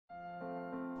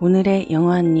오늘의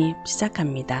영어 한입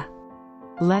시작합니다.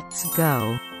 Let's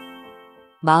go.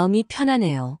 마음이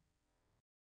편안해요.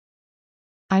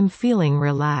 I'm feeling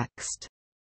relaxed.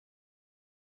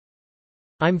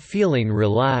 I'm feeling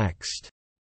relaxed.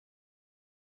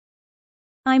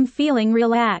 I'm feeling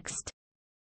relaxed.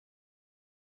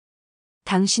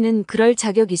 당신은 그럴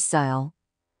자격 있어요.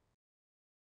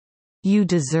 You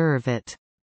deserve it.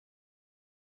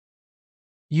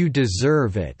 You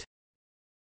deserve it.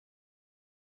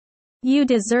 You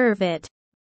deserve it.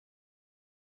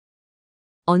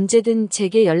 언제든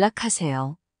제게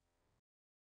연락하세요.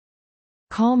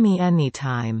 Call me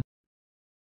anytime.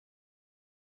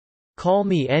 Call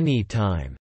me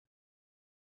anytime.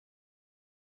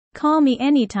 Call me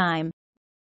anytime.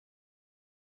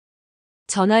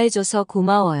 전화해줘서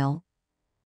고마워요.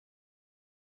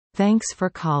 Thanks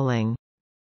for calling.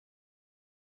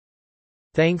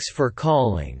 Thanks for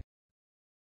calling.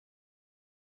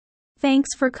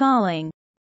 Thanks for calling.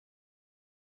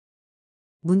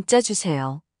 문자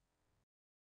주세요.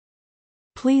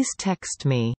 Please text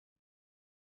me.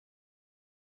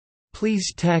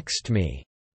 Please text me.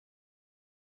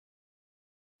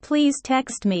 Please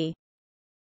text me.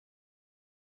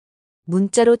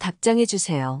 문자로 답장해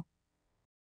주세요.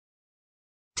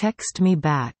 Text me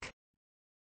back.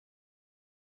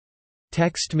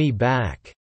 Text me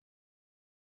back.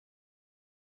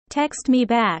 Text me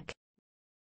back.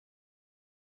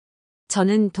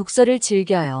 저는 독서를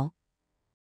즐겨요.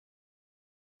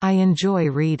 I enjoy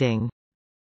reading.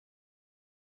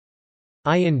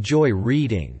 I enjoy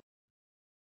reading.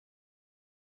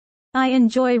 I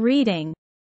enjoy reading.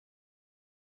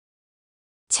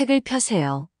 책을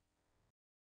펴세요.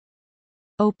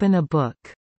 Open a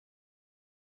book.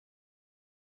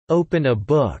 Open a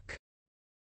book.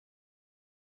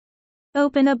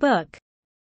 Open a book.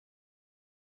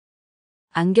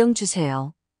 안경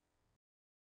주세요.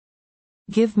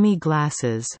 Give me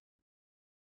glasses.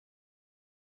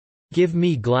 Give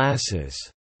me glasses.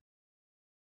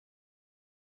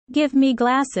 Give me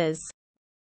glasses.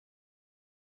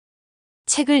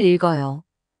 책을 읽어요.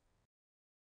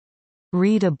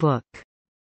 Read a book.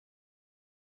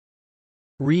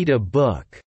 Read a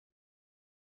book.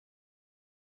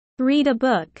 Read a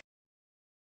book.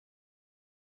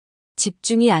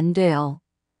 집중이 안 돼요.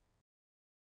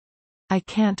 I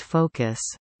can't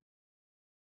focus.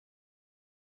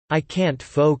 I can't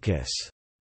focus.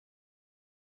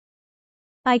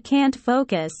 I can't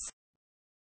focus.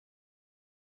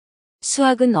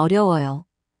 수학은 어려워요.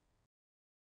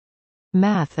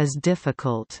 Math is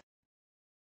difficult.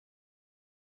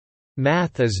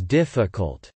 Math is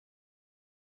difficult.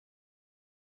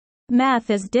 Math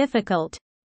is difficult.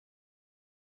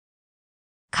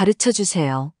 가르쳐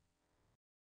주세요.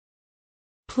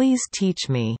 Please teach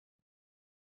me.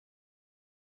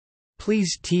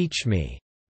 Please teach me.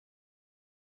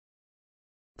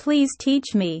 Please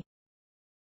teach me.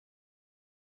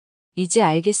 이제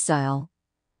알겠어요.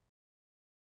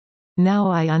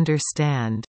 Now I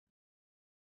understand.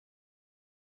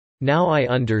 Now I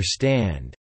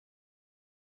understand.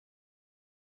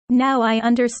 Now I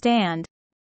understand.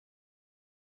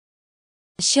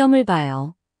 시험을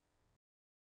봐요.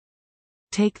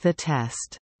 Take the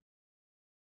test.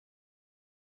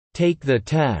 Take the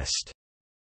test.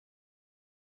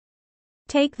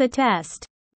 Take the test.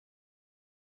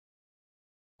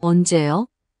 언제요?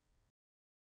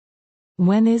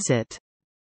 When is it?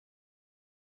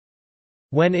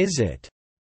 When is it?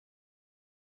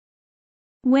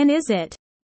 When is it?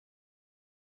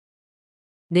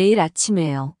 내일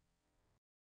아침에요.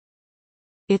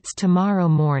 It's tomorrow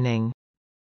morning.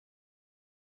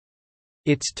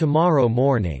 It's tomorrow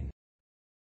morning.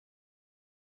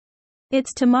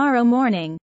 It's tomorrow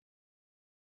morning.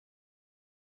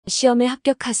 시험에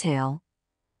합격하세요.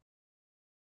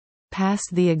 Pass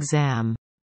the exam.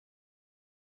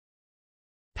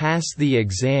 Pass the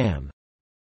exam.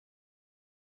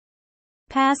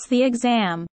 Pass the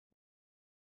exam.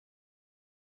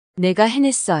 내가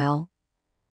해냈어요.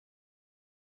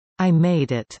 I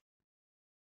made it.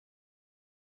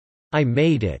 I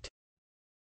made it.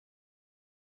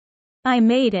 I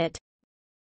made it.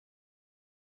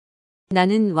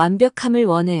 나는 완벽함을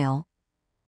원해요.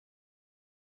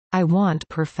 I want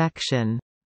perfection.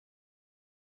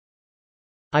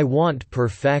 I want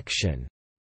perfection.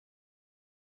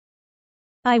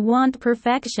 I want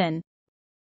perfection.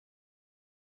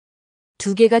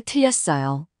 두 개가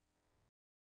틀렸어요.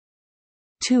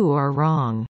 Two are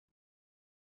wrong.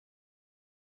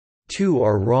 Two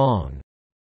are wrong.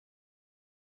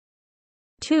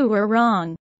 Two were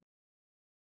wrong.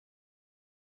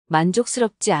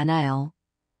 만족스럽지 않아요.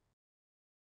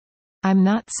 I'm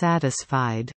not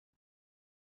satisfied.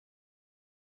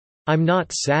 I'm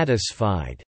not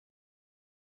satisfied.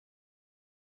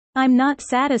 I'm not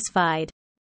satisfied.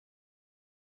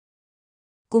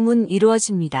 꿈은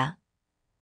이루어집니다.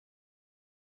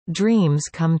 Dreams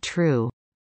come true.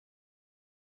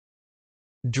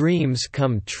 Dreams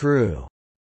come true.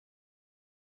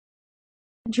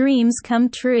 Dreams come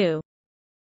true.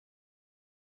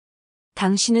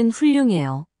 당신은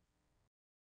훌륭해요.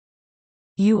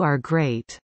 You are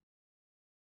great.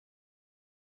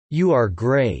 You are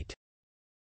great.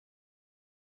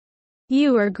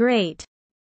 You are great.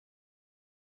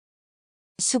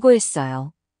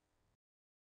 수고했어요.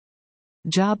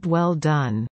 Job well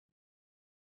done.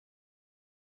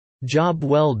 Job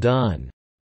well done.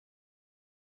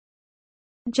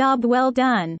 Job well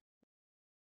done.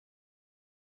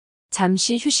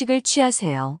 잠시 휴식을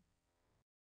취하세요.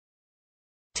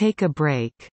 Take a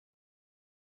break.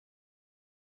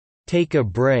 Take a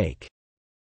break.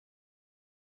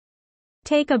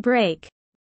 Take a break.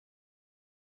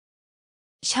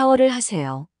 샤워를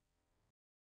하세요.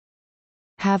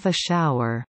 Have a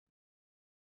shower.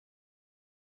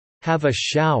 Have a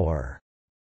shower.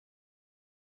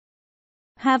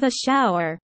 Have a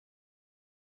shower.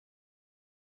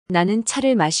 나는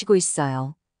차를 마시고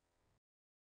있어요.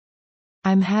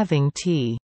 I'm having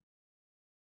tea.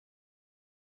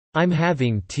 I'm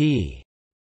having tea.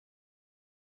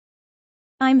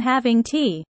 I'm having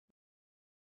tea.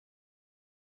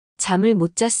 잠을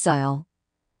못 잤어요.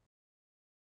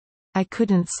 I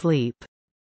couldn't sleep.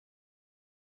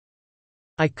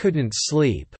 I couldn't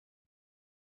sleep.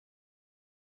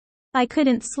 I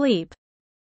couldn't sleep.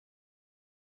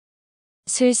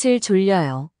 슬슬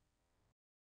졸려요.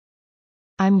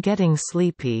 I'm getting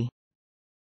sleepy.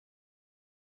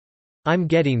 I'm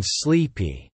getting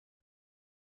sleepy.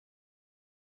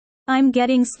 I'm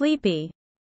getting sleepy.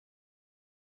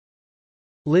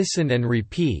 Listen and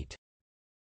repeat.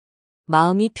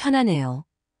 마음이 편안해요.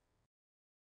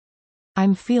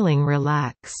 I'm feeling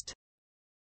relaxed.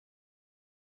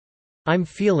 I'm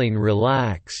feeling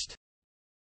relaxed.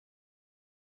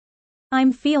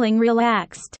 I'm feeling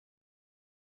relaxed.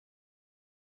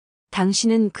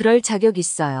 당신은 그럴 자격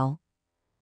있어요.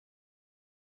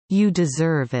 You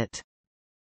deserve it.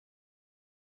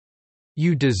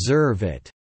 You deserve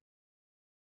it.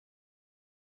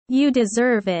 You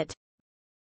deserve it.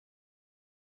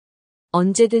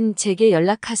 언제든 제게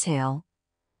연락하세요.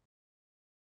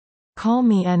 Call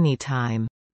me anytime.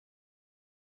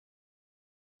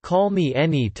 Call me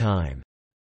anytime.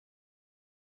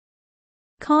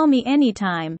 Call me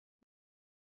anytime.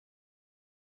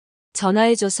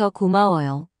 전화해줘서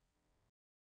고마워요.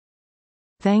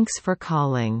 Thanks for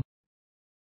calling.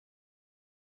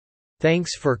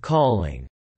 Thanks for calling.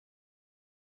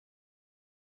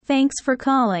 Thanks for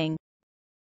calling.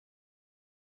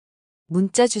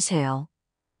 문자 주세요.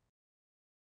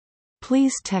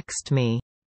 Please text me.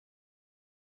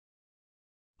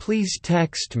 Please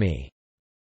text me.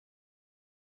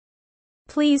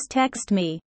 Please text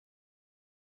me.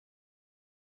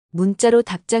 문자로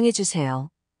답장해 주세요.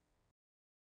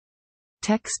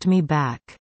 Text me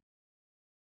back.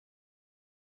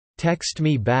 Text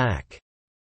me back.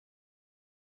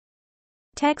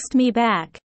 Text me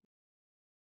back.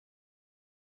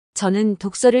 저는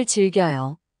독서를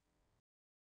즐겨요.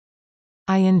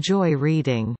 I enjoy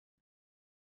reading.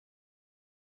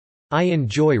 I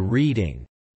enjoy reading.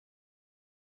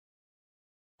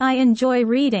 I enjoy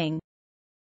reading.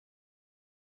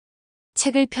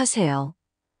 책을 펴세요.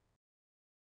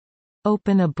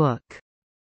 Open a book.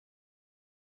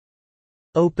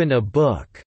 Open a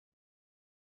book.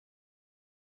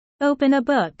 Open a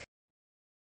book.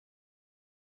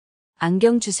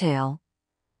 안경 주세요.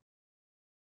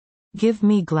 Give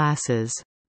me glasses.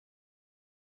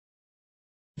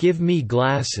 Give me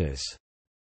glasses.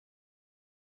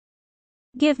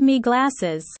 Give me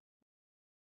glasses.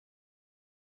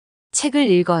 책을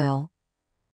읽어요.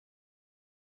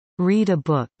 Read a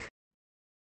book.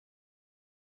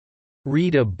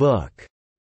 Read a book.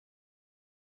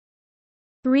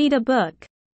 Read a book.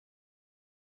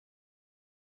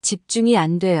 집중이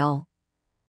안 돼요.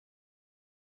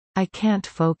 I can't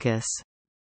focus.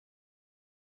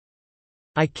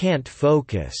 I can't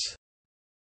focus.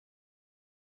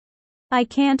 I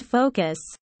can't focus.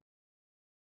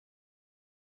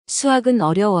 수학은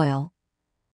어려워요.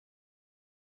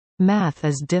 Math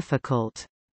is difficult.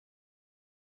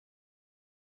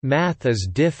 Math is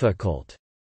difficult.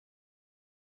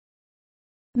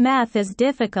 Math is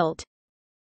difficult.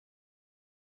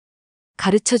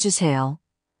 가르쳐 주세요.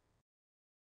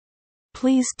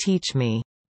 Please teach me.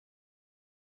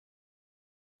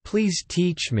 Please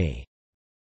teach me.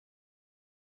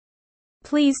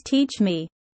 Please teach me.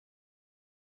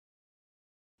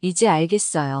 이제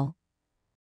알겠어요.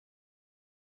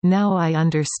 Now I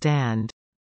understand.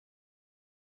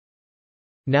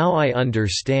 Now I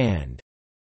understand.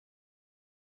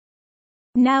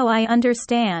 Now I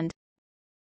understand.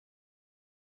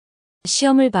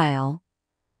 시험을 봐요.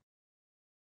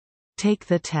 Take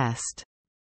the test.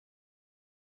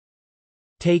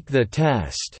 Take the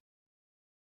test.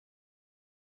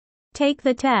 Take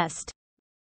the test.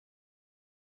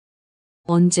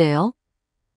 언제요?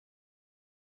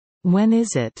 When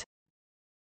is it?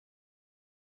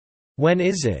 When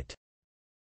is it?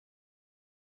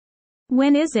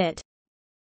 When is it?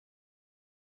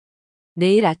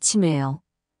 내일 아침에요.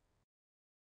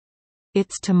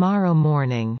 It's tomorrow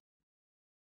morning.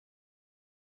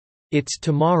 It's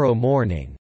tomorrow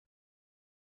morning.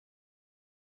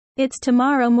 It's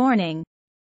tomorrow morning.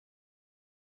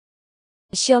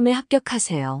 시험에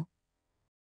합격하세요.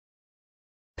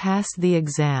 Pass the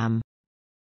exam.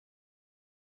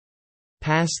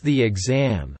 Pass the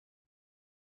exam.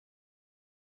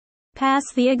 Pass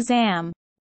the exam.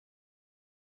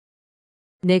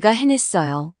 내가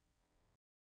해냈어요.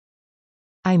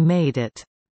 I made it.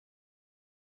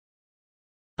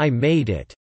 I made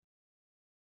it.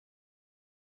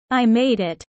 I made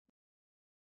it.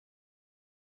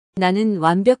 나는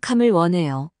완벽함을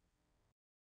원해요.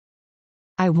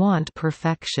 I want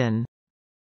perfection.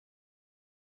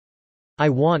 I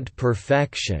want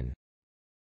perfection.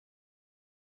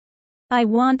 I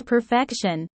want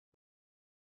perfection.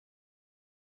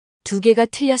 두 개가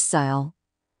틀렸어요.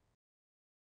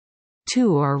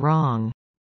 Two are wrong.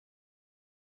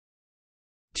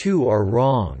 Two are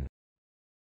wrong.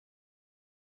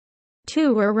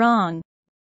 Two were wrong.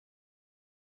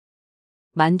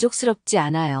 만족스럽지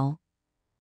않아요.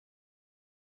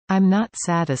 I'm not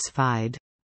satisfied.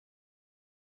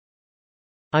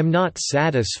 I'm not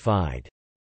satisfied.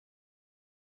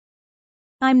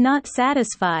 I'm not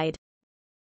satisfied.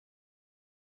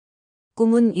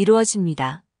 꿈은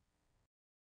이루어집니다.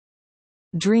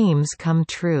 Dreams come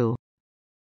true.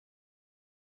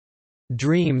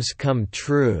 Dreams come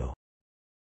true.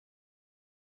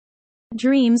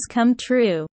 Dreams come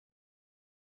true.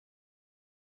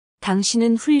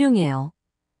 당신은 훌륭해요.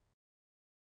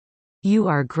 You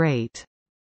are great.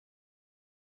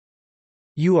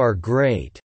 You are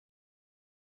great.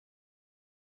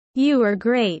 You are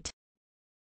great.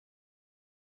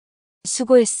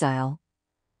 수고했어요.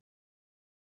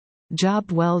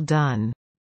 Job well done.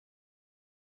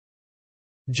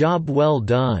 Job well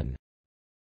done.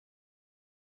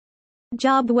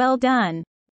 Job well done.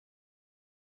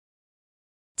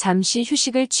 잠시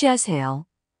휴식을 취하세요.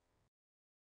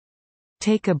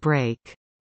 Take a break.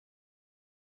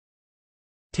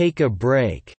 Take a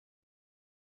break.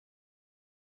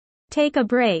 Take a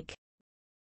break.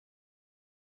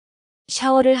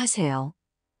 샤워를 하세요.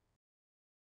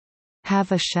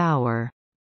 Have a shower.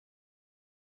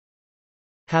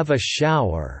 Have a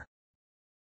shower.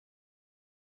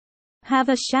 Have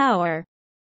a shower.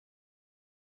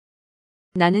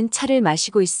 나는 차를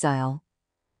마시고 있어요.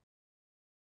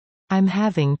 I'm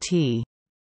having tea.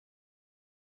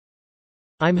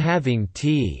 I'm having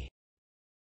tea.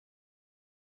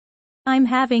 I'm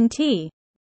having tea.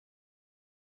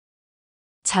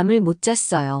 잠을 못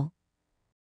잤어요.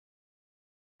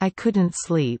 I couldn't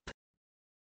sleep.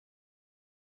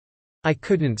 I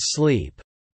couldn't sleep.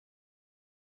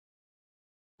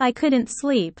 I couldn't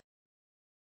sleep.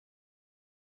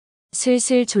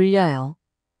 슬슬 졸려요.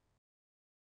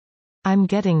 I'm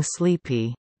getting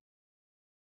sleepy.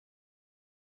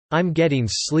 I'm getting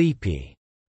sleepy.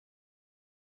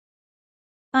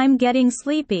 I'm getting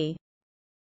sleepy.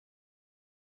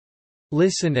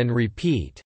 Listen and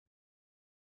repeat.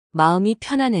 마음이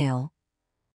편안해요.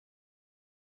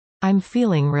 I'm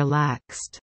feeling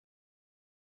relaxed.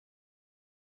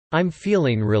 I'm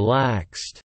feeling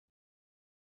relaxed.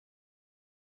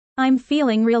 I'm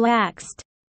feeling relaxed.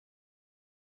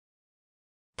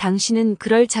 당신은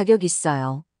그럴 자격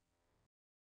있어요.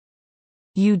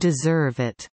 You deserve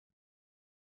it.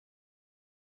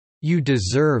 You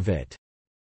deserve it.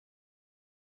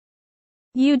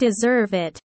 You deserve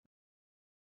it.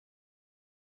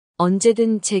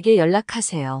 언제든 제게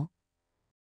연락하세요.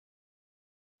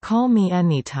 Call me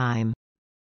anytime.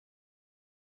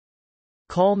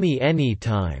 Call me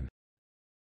anytime.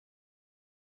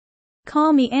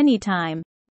 Call me anytime.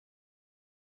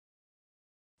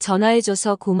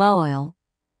 전화해줘서 고마워요.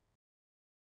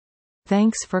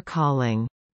 Thanks for calling.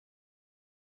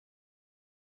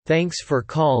 Thanks for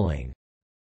calling.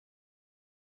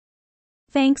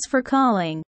 Thanks for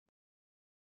calling.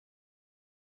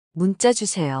 문자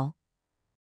주세요.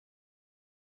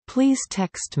 Please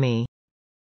text me.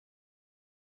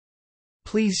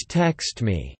 Please text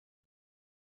me.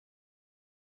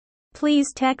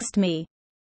 Please text me.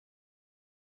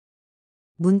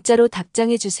 문자로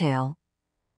답장해 주세요.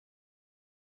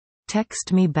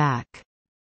 Text me back.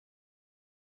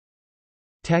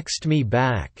 Text me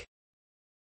back.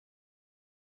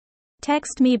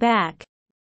 Text me back.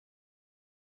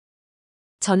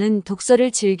 저는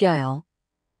독서를 즐겨요.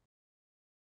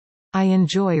 I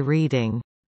enjoy reading.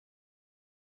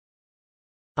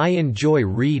 I enjoy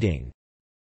reading.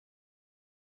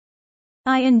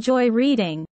 I enjoy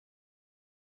reading.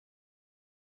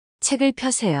 책을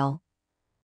펴세요.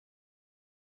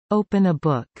 Open a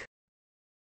book.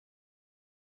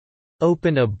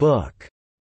 Open a book.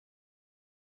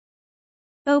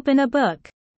 Open a book.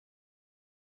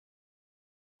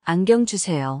 안경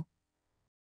주세요.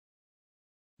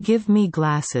 Give me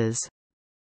glasses.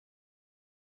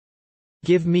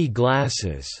 Give me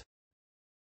glasses.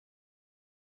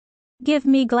 Give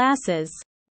me glasses.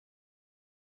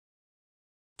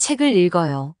 책을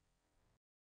읽어요.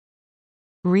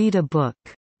 Read a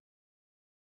book.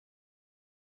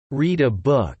 Read a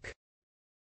book.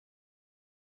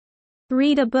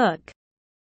 Read a book.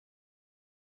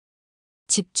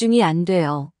 집중이 안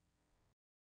돼요.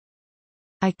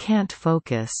 I can't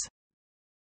focus.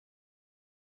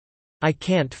 I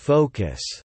can't focus.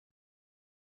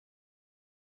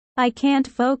 I can't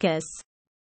focus.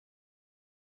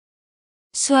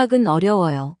 수학은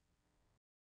어려워요.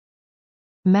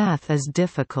 Math is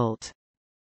difficult.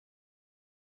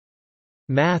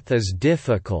 Math is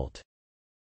difficult.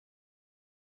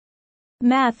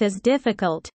 Math is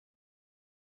difficult.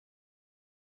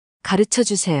 가르쳐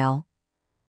주세요.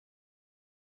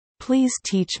 Please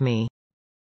teach me.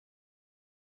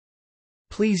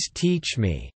 Please teach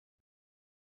me.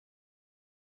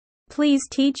 Please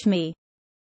teach me.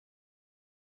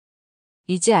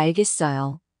 이제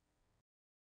알겠어요.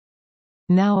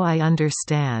 Now I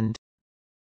understand.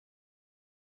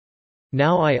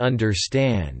 Now I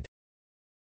understand.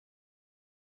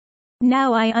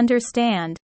 Now I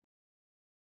understand.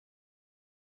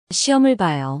 시험을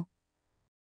봐요.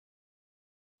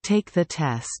 Take the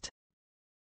test.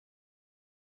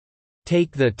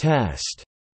 Take the test.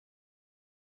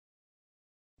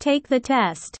 Take the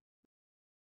test.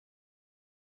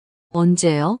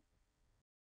 언제요?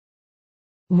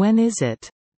 When is it?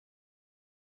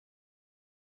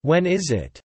 When is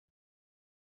it?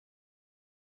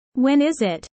 When is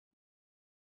it?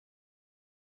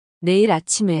 내일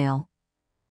아침에요.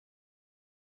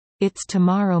 It's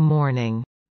tomorrow morning.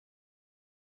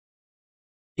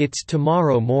 It's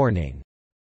tomorrow morning.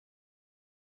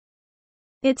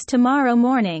 It's tomorrow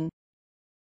morning.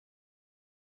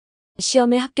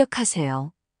 시험에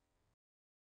합격하세요.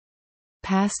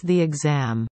 Pass the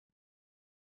exam.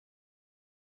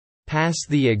 Pass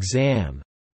the exam.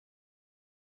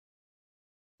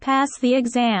 Pass the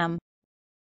exam.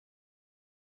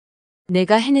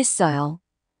 내가 해냈어요.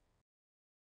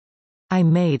 I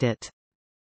made it.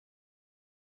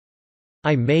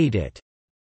 I made it.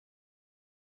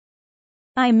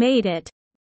 I made it.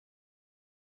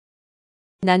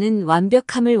 나는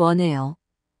완벽함을 원해요.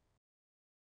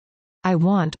 I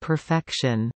want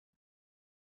perfection.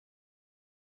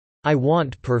 I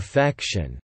want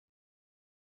perfection.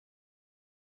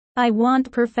 I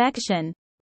want perfection.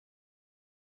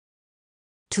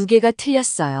 두 개가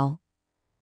틀렸어요.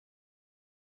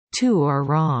 Two are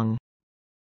wrong.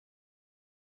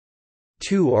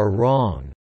 Two are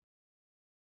wrong.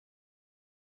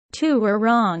 Two are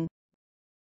wrong.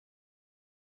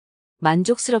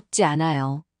 만족스럽지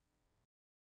않아요.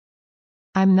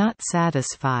 I'm not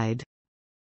satisfied.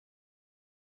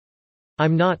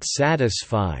 I'm not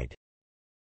satisfied.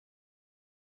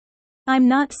 I'm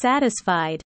not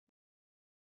satisfied.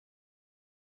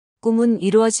 꿈은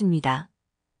이루어집니다.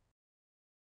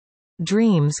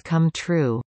 Dreams come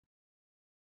true.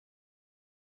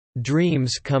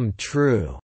 Dreams come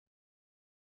true.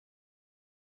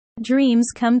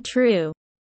 Dreams come true.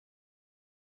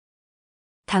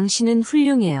 당신은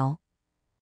훌륭해요.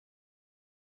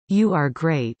 You are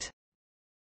great.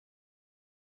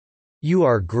 You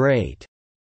are great.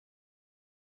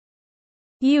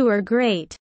 You are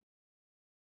great.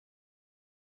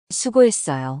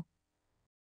 수고했어요.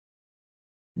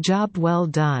 Job well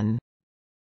done.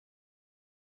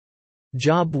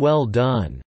 Job well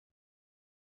done.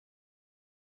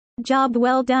 Job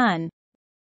well done.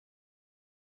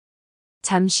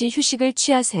 잠시 휴식을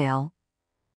취하세요.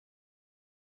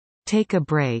 Take a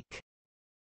break.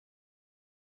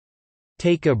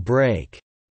 Take a break.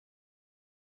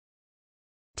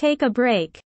 Take a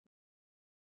break.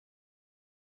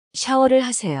 샤워를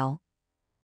하세요.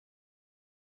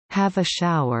 Have a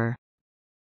shower.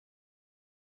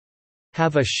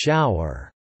 Have a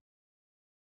shower.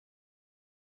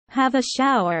 Have a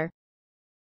shower.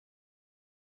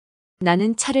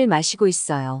 나는 차를 마시고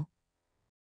있어요.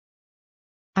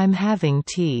 I'm having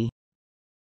tea.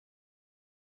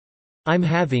 I'm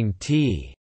having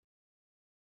tea.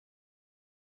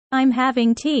 I'm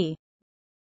having tea.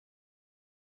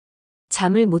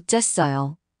 잠을 못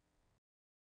잤어요.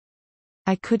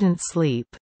 I couldn't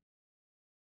sleep.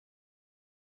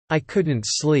 I couldn't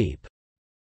sleep.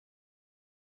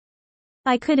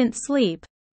 I couldn't sleep.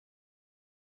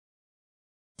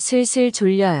 슬슬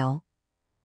졸려요.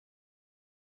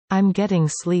 I'm getting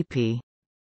sleepy.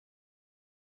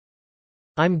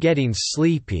 I'm getting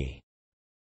sleepy.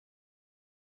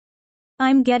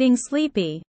 I'm getting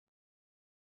sleepy.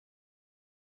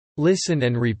 Listen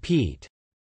and repeat.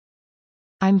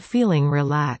 I'm feeling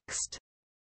relaxed.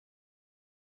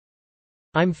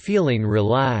 I'm feeling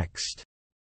relaxed.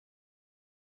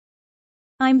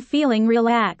 I'm feeling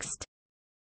relaxed.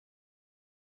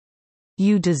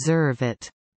 You deserve it.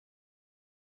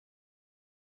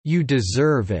 You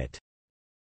deserve it.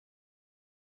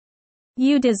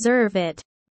 You deserve it.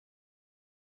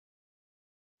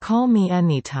 Call me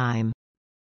anytime.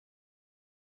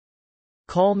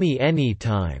 Call me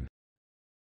anytime.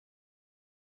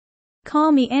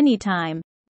 Call me anytime.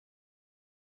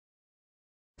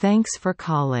 Thanks for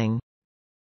calling.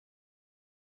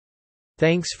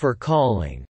 Thanks for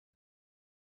calling.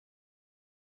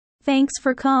 Thanks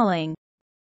for calling.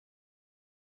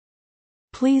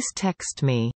 Please text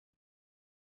me.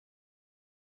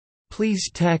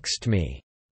 Please text me.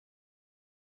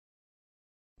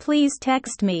 Please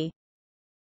text me.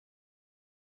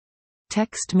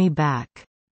 Text me back.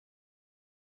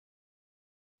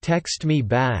 Text me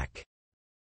back.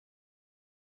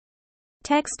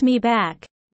 Text me back.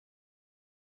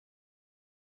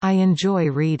 I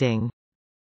enjoy reading.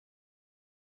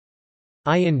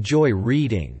 I enjoy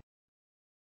reading.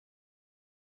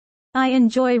 I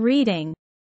enjoy reading.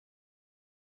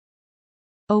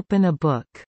 Open a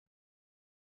book.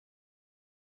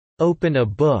 Open a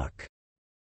book.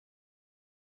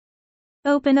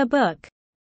 Open a book.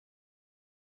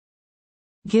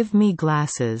 Give me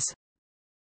glasses.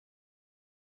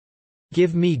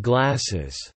 Give me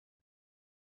glasses.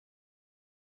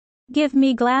 Give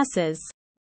me glasses.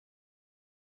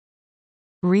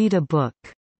 Read a book.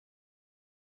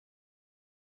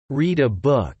 Read a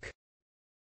book.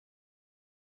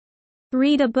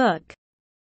 Read a book.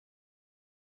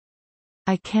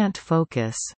 I can't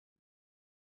focus.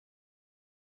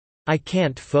 I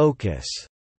can't focus.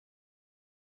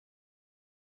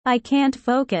 I can't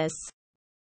focus.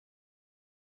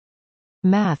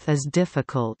 Math is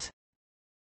difficult.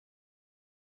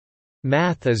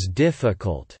 Math is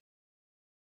difficult.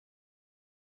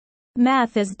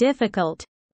 Math is difficult.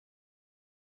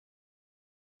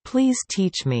 Please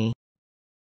teach me.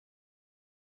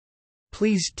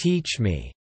 Please teach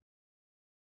me.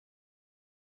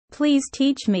 Please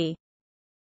teach me.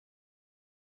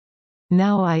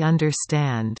 Now I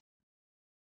understand.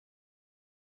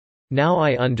 Now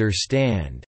I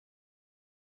understand.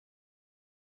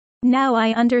 Now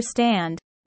I understand.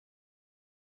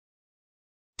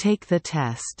 Take the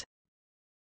test.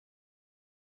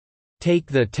 Take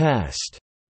the test.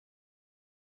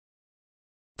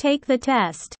 Take the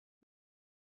test.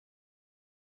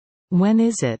 When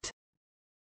is it?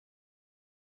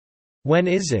 When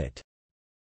is it?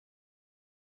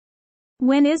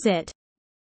 When is it?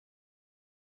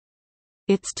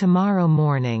 It's tomorrow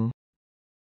morning.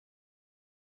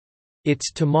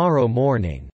 It's tomorrow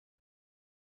morning.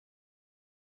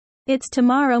 It's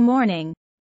tomorrow morning.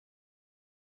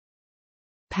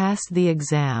 Pass the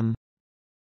exam.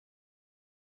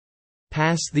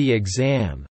 Pass the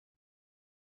exam.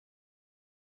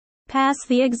 Pass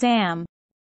the exam.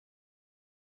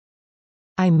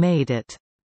 I made it.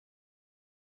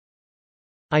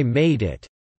 I made it.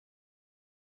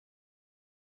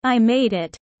 I made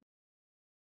it.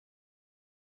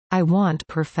 I want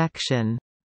perfection.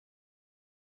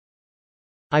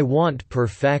 I want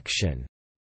perfection.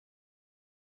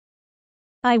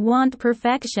 I want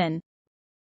perfection.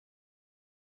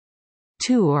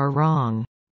 Two are wrong.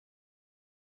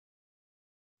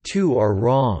 Two are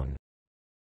wrong.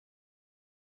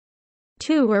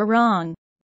 Two are wrong.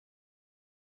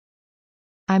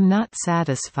 I'm not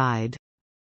satisfied.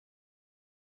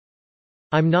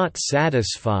 I'm not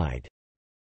satisfied.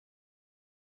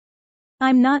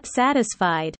 I'm not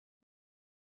satisfied.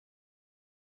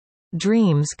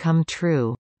 Dreams come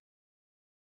true.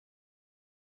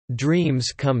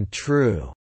 Dreams come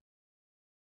true.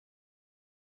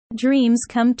 Dreams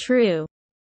come true.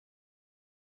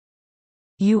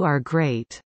 You are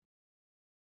great.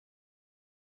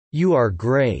 You are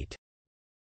great.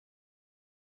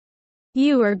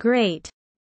 You are great.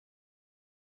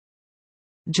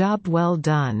 Job well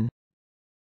done.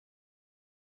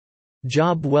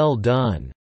 Job well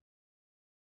done.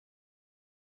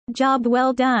 Job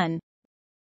well done.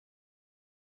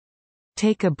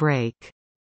 Take a break.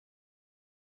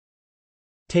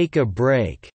 Take a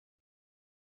break.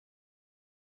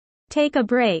 Take a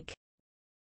break.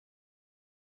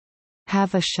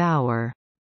 Have a shower.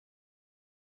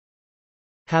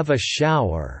 Have a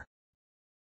shower.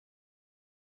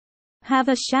 Have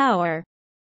a shower.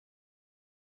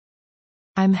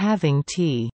 I'm having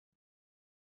tea.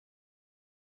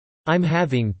 I'm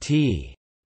having tea.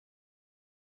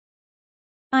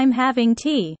 I'm having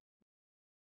tea.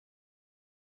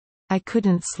 I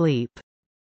couldn't sleep.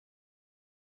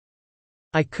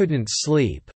 I couldn't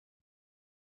sleep.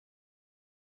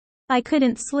 I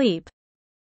couldn't sleep.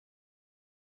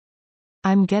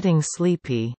 I'm getting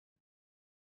sleepy.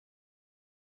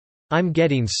 I'm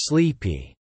getting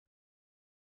sleepy.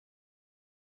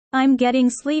 I'm getting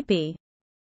sleepy.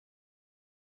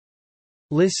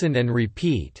 Listen and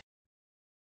repeat.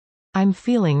 I'm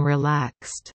feeling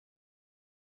relaxed.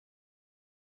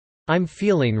 I'm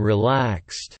feeling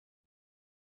relaxed.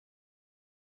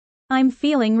 I'm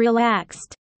feeling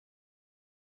relaxed.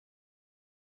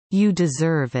 You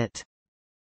deserve it.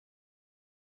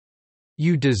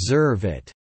 You deserve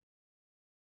it.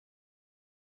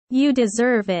 You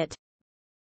deserve it.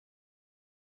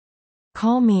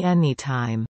 Call me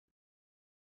anytime.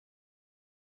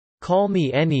 Call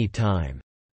me anytime.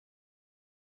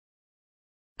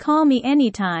 Call me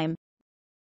anytime.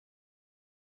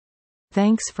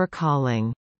 Thanks for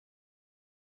calling.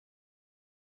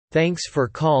 Thanks for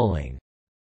calling.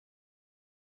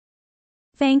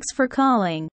 Thanks for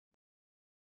calling.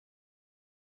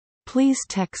 Please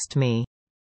text me.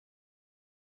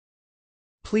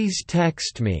 Please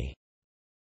text me.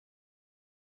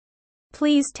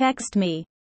 Please text me.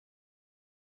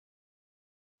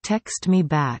 Text me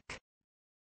back.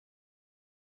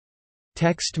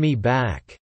 Text me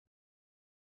back.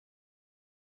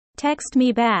 Text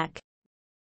me back.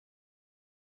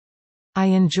 I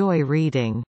enjoy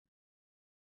reading.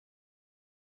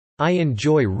 I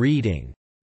enjoy reading.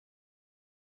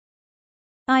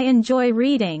 I enjoy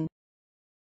reading.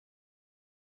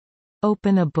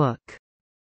 Open a book.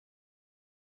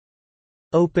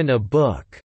 Open a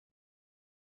book.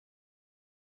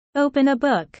 Open a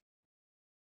book.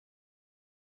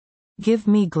 Give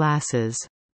me glasses.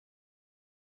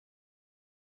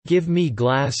 Give me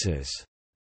glasses.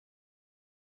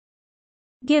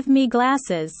 Give me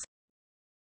glasses.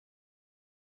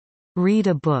 Read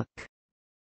a book.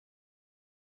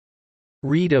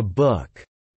 Read a book.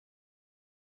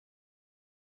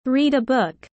 Read a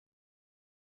book.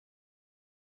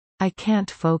 I can't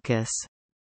focus.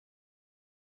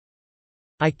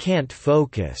 I can't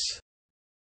focus.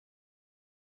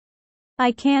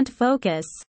 I can't focus.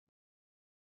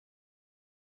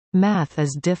 Math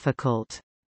is difficult.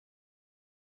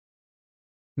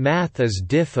 Math is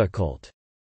difficult.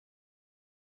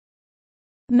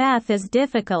 Math is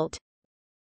difficult.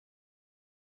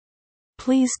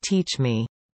 Please teach me.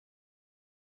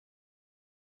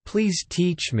 Please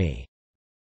teach me.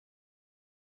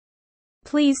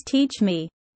 Please teach me.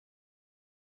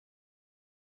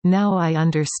 Now I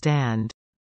understand.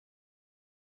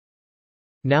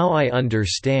 Now I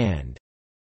understand.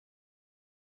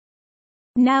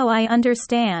 Now I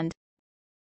understand.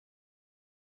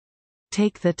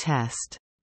 Take the test.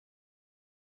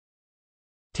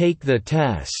 Take the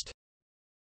test.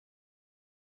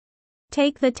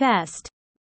 Take the test.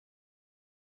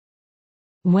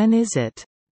 When is it?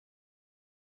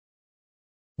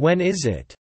 When is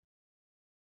it?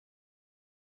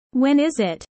 When is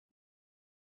it?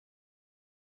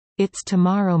 It's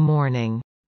tomorrow morning.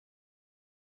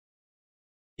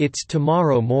 It's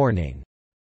tomorrow morning.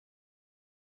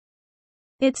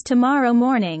 It's tomorrow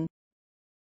morning.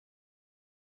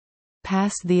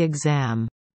 Pass the exam.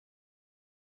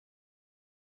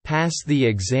 Pass the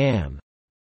exam.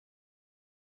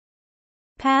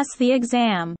 Pass the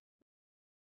exam.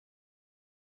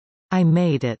 I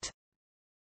made it.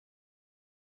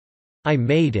 I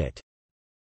made it.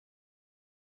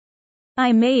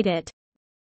 I made it.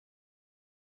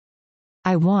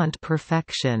 I want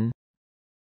perfection.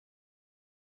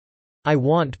 I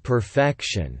want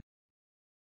perfection.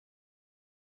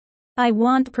 I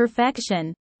want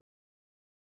perfection.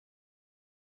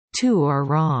 Two are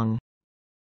wrong.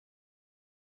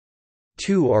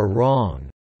 Two are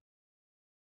wrong.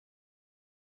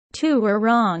 Two are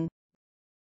wrong.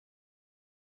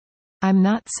 I'm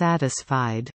not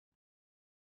satisfied.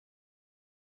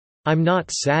 I'm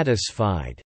not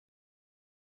satisfied.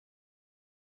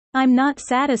 I'm not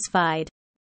satisfied.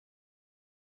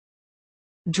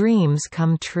 Dreams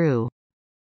come true.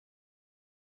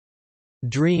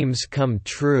 Dreams come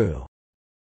true.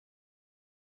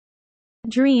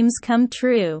 Dreams come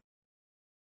true.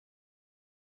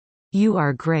 You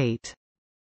are great.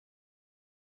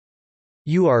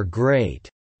 You are great.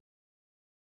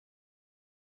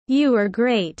 You are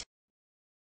great.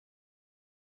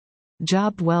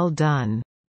 Job well done.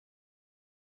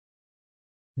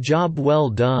 Job well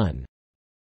done.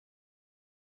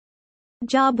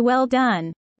 Job well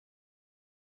done.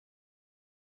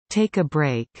 Take a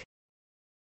break.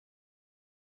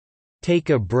 Take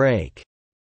a break.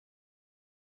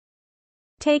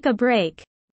 Take a break.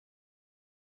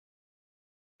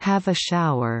 Have a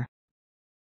shower.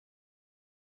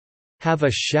 Have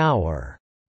a shower.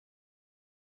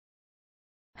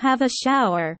 Have a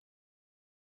shower.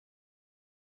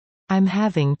 I'm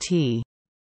having tea.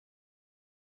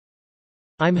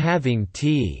 I'm having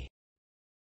tea.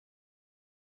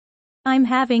 I'm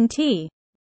having tea.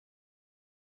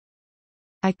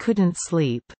 I couldn't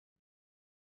sleep.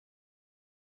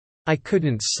 I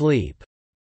couldn't sleep.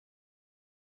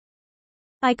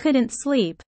 I couldn't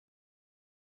sleep.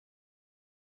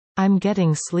 I'm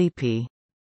getting sleepy.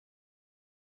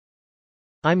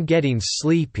 I'm getting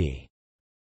sleepy.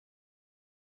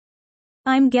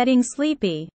 I'm getting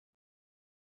sleepy.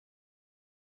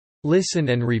 Listen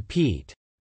and repeat.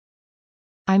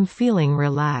 I'm feeling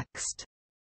relaxed.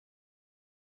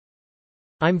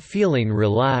 I'm feeling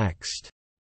relaxed.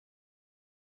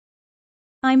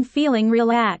 I'm feeling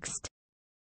relaxed.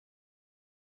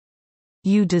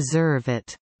 You deserve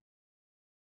it.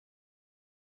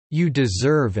 You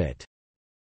deserve it.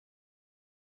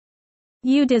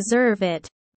 You deserve it.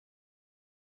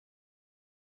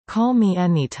 Call me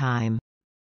anytime.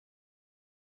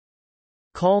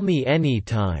 Call me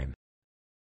anytime.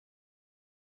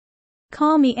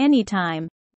 Call me anytime.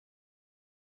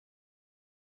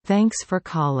 Thanks for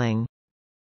calling.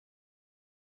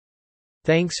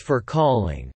 Thanks for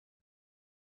calling.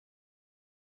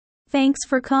 Thanks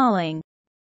for calling.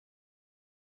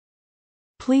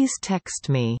 Please text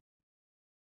me.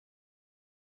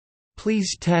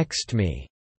 Please text me.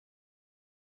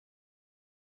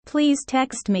 Please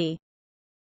text me.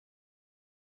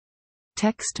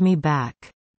 Text me back.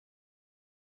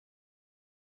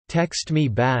 Text me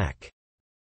back.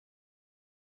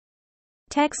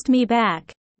 Text me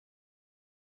back.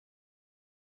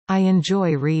 I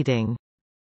enjoy reading.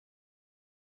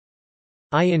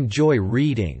 I enjoy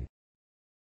reading.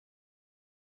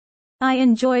 I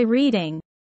enjoy reading.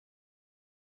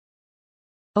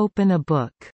 Open a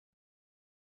book.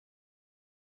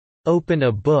 Open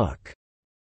a book.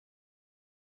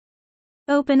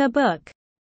 Open a book.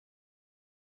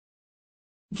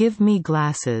 Give me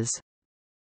glasses.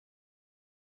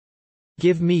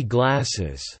 Give me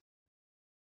glasses.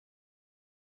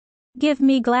 Give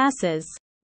me glasses.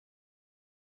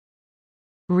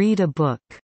 Read a book.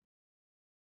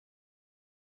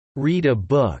 Read a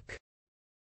book.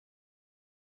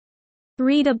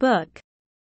 Read a book.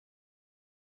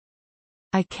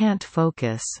 I can't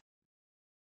focus.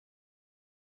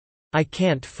 I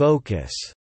can't focus.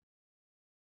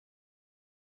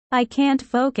 I can't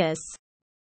focus.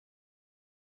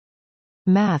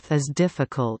 Math is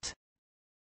difficult.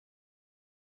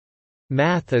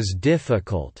 Math is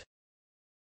difficult.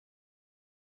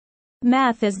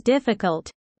 Math is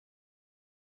difficult.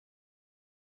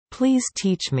 Please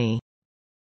teach me.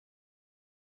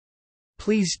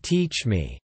 Please teach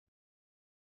me.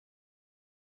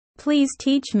 Please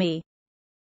teach me.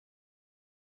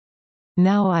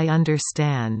 Now I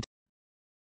understand.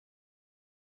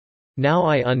 Now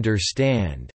I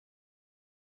understand.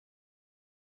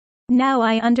 Now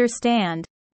I understand.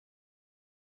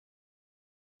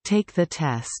 Take the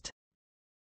test.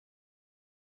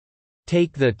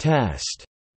 Take the test.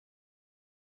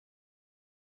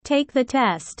 Take the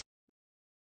test.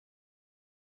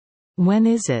 When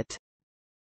is it?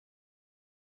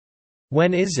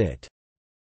 When is it?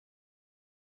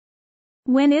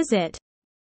 When is it?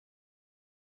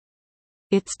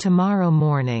 It's tomorrow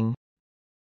morning.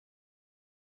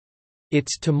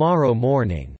 It's tomorrow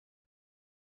morning.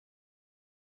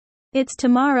 It's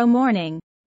tomorrow morning.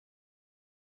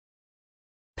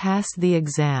 Pass the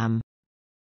exam.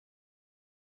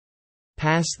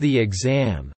 Pass the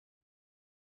exam.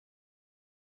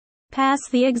 Pass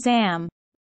the exam.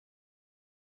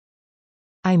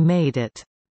 I made it.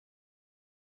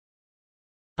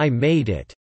 I made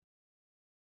it.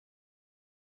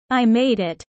 I made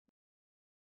it.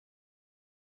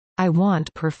 I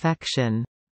want perfection.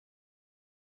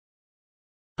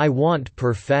 I want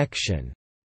perfection.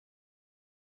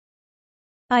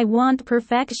 I want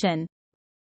perfection.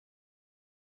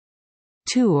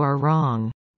 Two are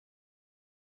wrong.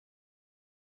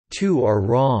 Two are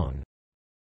wrong.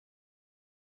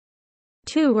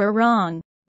 Two are wrong.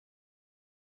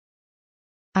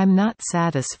 I'm not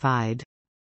satisfied.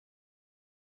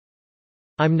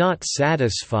 I'm not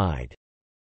satisfied.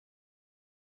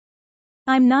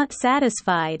 I'm not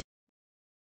satisfied.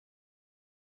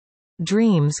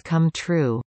 Dreams come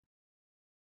true.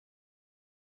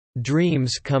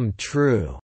 Dreams come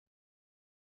true.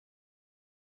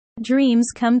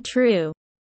 Dreams come true.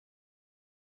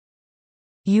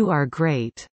 You are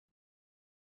great.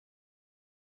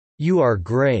 You are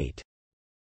great.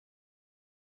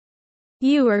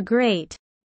 You are great.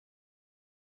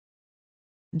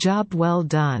 Job well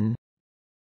done.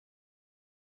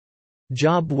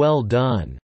 Job well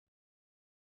done.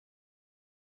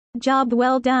 Job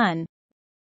well done.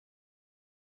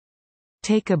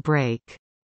 Take a break.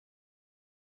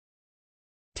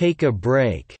 Take a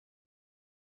break.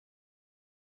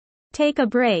 Take a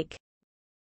break.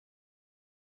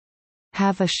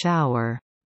 Have a shower.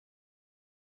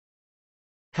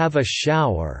 Have a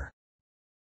shower.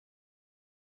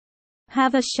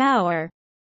 Have a shower.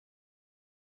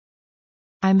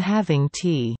 I'm having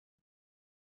tea.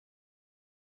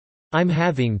 I'm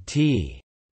having tea.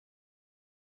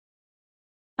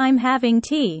 I'm having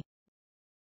tea.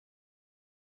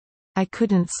 I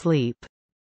couldn't sleep.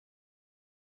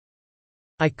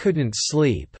 I couldn't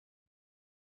sleep.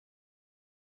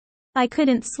 I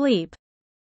couldn't sleep.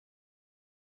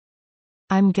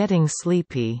 I'm getting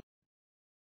sleepy.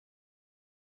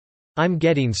 I'm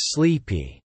getting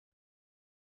sleepy.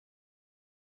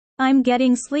 I'm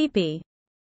getting sleepy.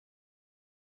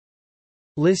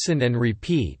 Listen and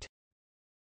repeat.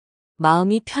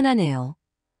 마음이 편안해요.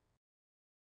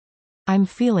 I'm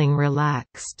feeling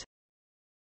relaxed.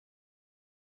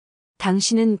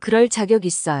 당신은 그럴 자격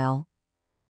있어요.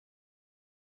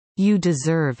 You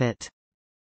deserve it.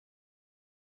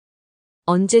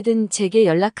 언제든 제게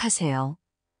연락하세요.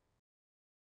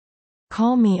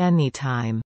 Call me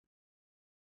anytime.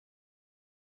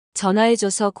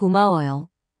 전화해줘서 고마워요.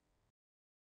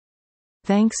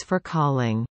 Thanks for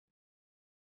calling.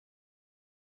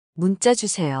 문자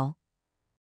주세요.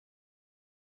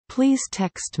 Please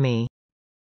text me.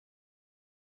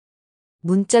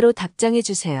 문자로 답장해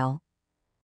주세요.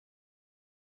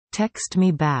 Text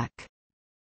me back.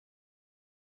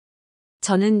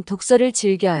 저는 독서를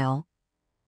즐겨요.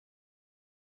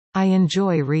 I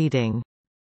enjoy reading.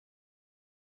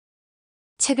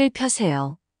 책을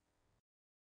펴세요.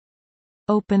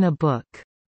 Open a book.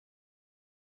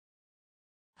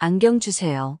 안경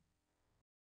주세요.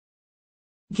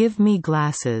 Give me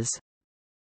glasses.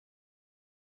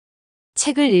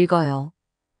 책을 읽어요.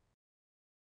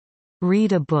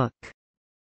 Read a book.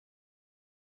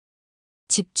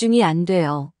 집중이 안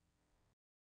돼요.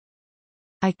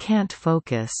 I can't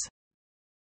focus.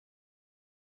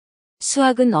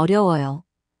 수학은 어려워요.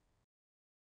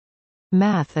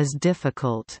 Math is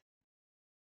difficult.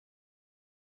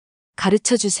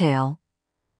 가르쳐 주세요.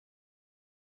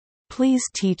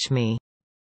 Please teach me.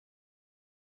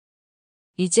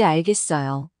 이제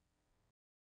알겠어요.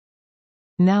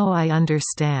 Now I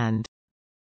understand.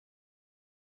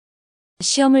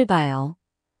 시험을 봐요.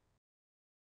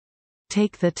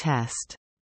 Take the test.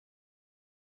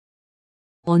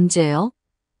 언제요?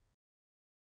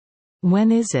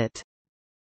 When is it?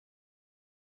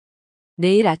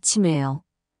 내일 아침에요.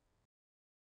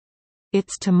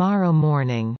 It's tomorrow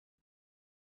morning.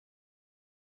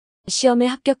 시험에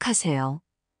합격하세요.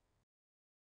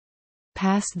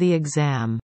 Pass the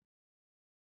exam.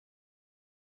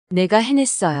 내가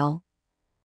해냈어요.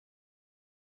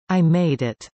 I made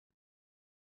it.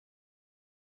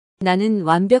 나는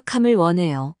완벽함을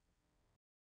원해요.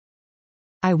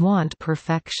 I want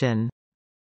perfection.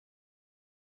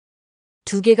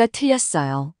 두 개가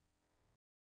틀렸어요.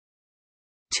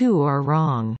 Two are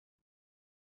wrong.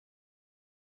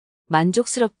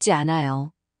 만족스럽지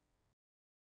않아요.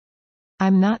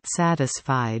 I'm not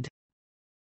satisfied.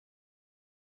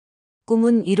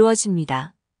 꿈은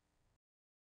이루어집니다.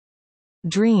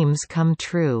 Dreams come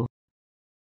true.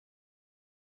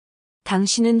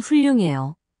 당신은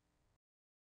훌륭해요.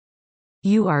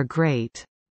 You are great.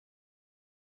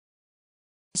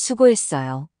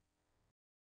 수고했어요.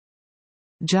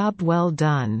 Job well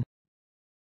done.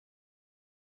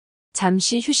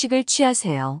 잠시 휴식을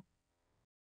취하세요.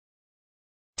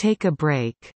 Take a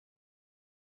break.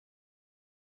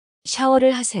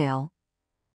 샤워를 하세요.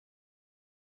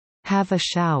 Have a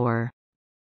shower.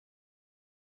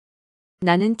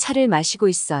 나는 차를 마시고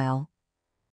있어요.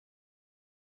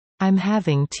 I'm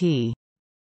having tea.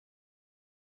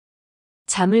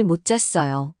 잠을 못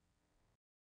잤어요.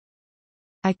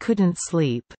 I couldn't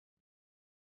sleep.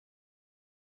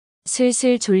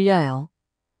 슬슬 졸려요.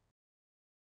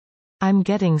 I'm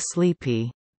getting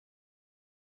sleepy.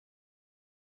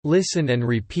 Listen and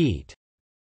repeat.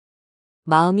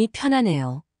 마음이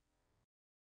편안해요.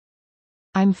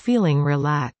 I'm feeling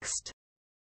relaxed.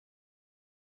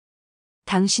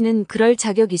 당신은 그럴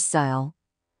자격 있어요.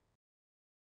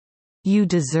 You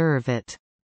deserve it.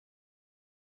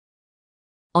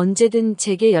 언제든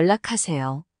제게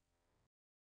연락하세요.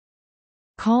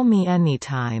 Call me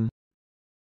anytime.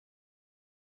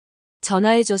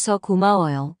 전화해줘서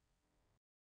고마워요.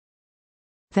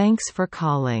 Thanks for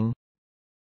calling.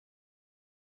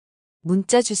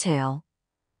 문자 주세요.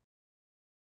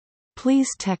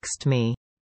 Please text me.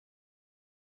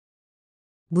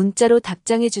 문자로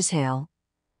답장해 주세요.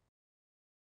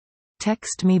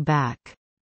 Text me back.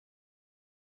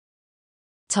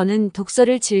 저는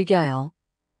독서를 즐겨요.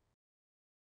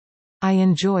 I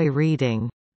enjoy reading.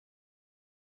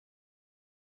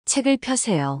 책을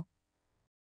펴세요.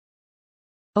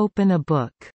 Open a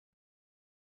book.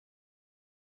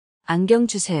 안경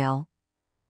주세요.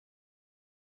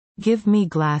 Give me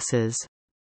glasses.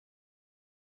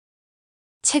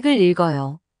 책을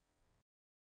읽어요.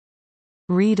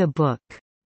 Read a book.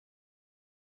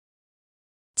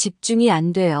 집중이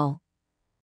안 돼요.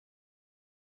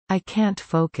 I can't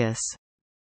focus.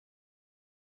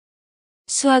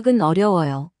 수학은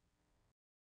어려워요.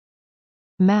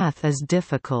 Math is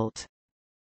difficult.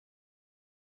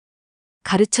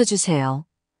 가르쳐 주세요.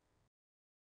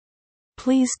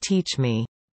 Please teach me.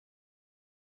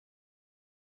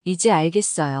 이제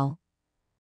알겠어요.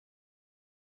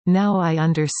 Now I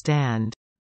understand.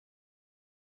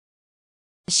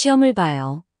 시험을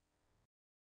봐요.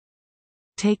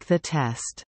 Take the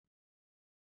test.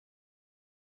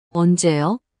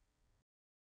 언제요?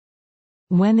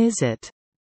 When is it?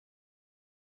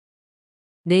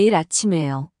 내일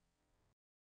아침에요.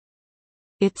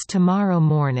 It's tomorrow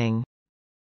morning.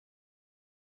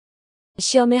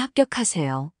 시험에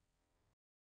합격하세요.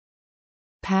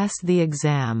 Pass the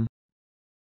exam.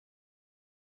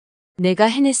 내가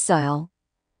해냈어요.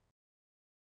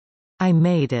 I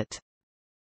made it.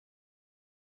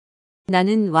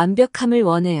 나는 완벽함을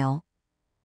원해요.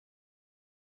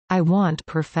 I want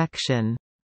perfection.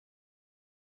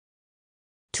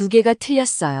 두 개가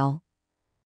틀렸어요.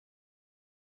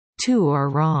 Two are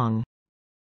wrong.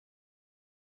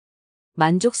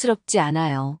 만족스럽지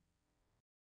않아요.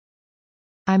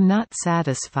 I'm not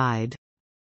satisfied.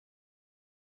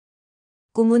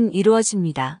 꿈은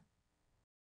이루어집니다.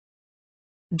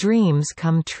 Dreams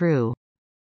come true.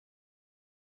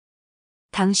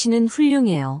 당신은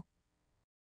훌륭해요.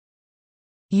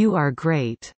 You are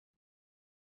great.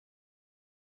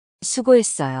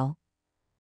 수고했어요.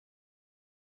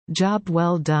 Job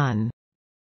well done.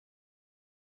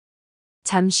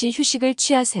 잠시 휴식을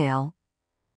취하세요.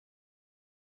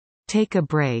 Take a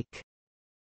break.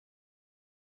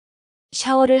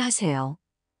 샤워를 하세요.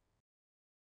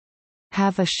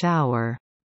 Have a shower.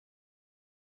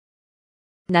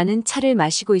 나는 차를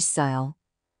마시고 있어요.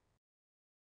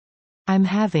 I'm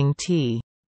having tea.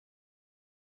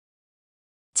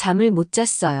 잠을 못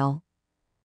잤어요.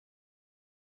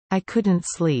 I couldn't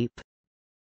sleep.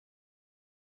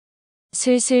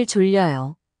 슬슬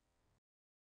졸려요.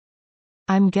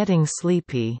 I'm getting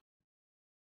sleepy.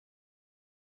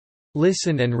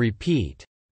 Listen and repeat.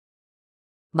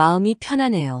 마음이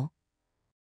편안해요.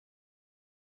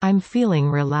 I'm feeling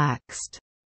relaxed.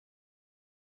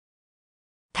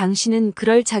 당신은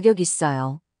그럴 자격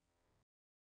있어요.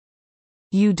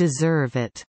 You deserve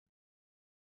it.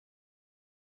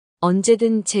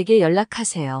 언제든 제게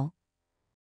연락하세요.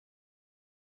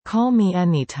 Call me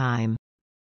anytime.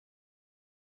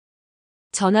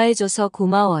 전화해줘서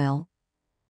고마워요.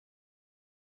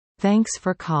 Thanks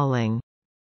for calling.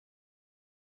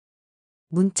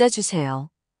 문자 주세요.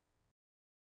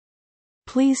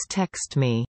 Please text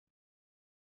me.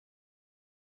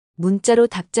 문자로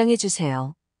답장해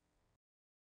주세요.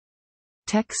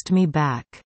 Text me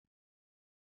back.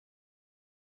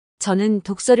 저는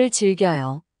독서를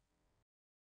즐겨요.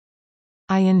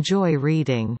 I enjoy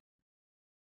reading.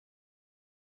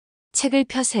 책을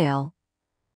펴세요.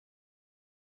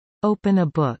 Open a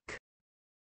book.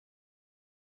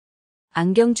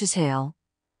 안경 주세요.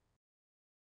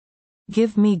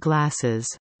 Give me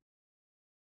glasses.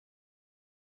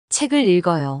 책을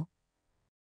읽어요.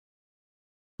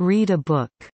 Read a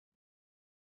book.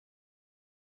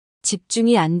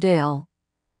 집중이 안 돼요.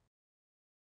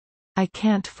 I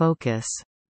can't focus.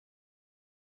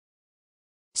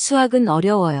 수학은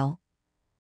어려워요.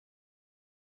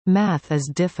 Math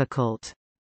is difficult.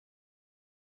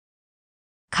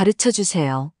 가르쳐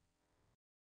주세요.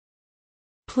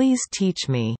 Please teach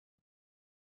me.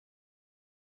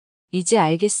 이제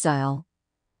알겠어요.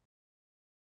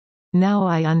 Now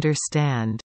I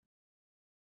understand.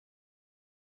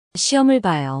 시험을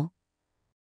봐요.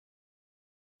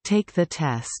 Take the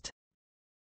test.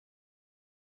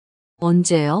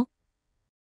 언제요?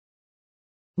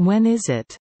 When is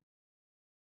it?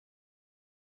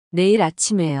 내일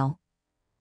아침에요.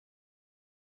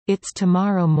 It's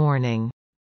tomorrow morning.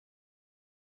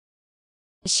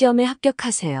 시험에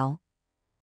합격하세요.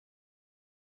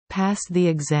 Pass the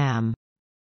exam.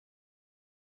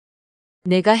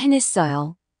 내가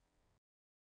해냈어요.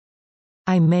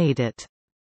 I made it.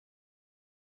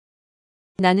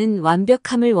 나는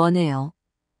완벽함을 원해요.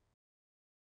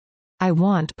 I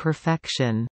want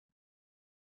perfection.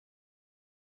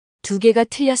 두 개가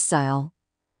틀렸어요.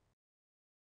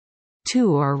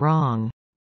 Two are wrong.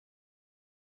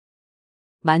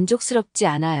 만족스럽지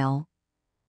않아요.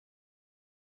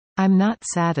 I'm not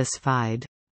satisfied.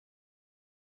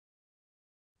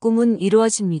 꿈은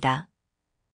이루어집니다.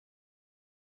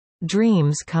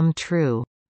 Dreams come true.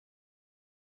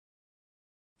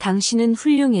 당신은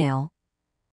훌륭해요.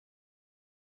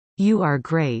 You are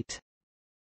great.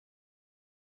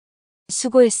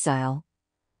 수고했어요.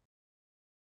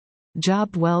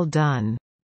 Job well done.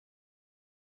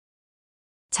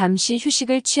 잠시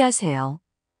휴식을 취하세요.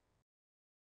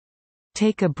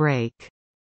 Take a break.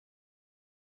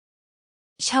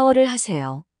 샤워를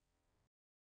하세요.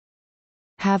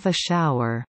 Have a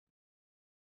shower.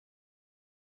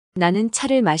 나는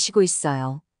차를 마시고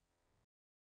있어요.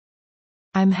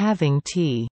 I'm having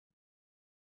tea.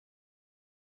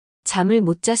 잠을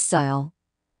못 잤어요.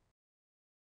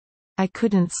 I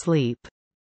couldn't sleep.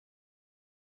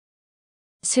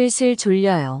 슬슬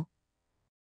졸려요.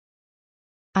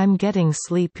 I'm getting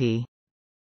sleepy.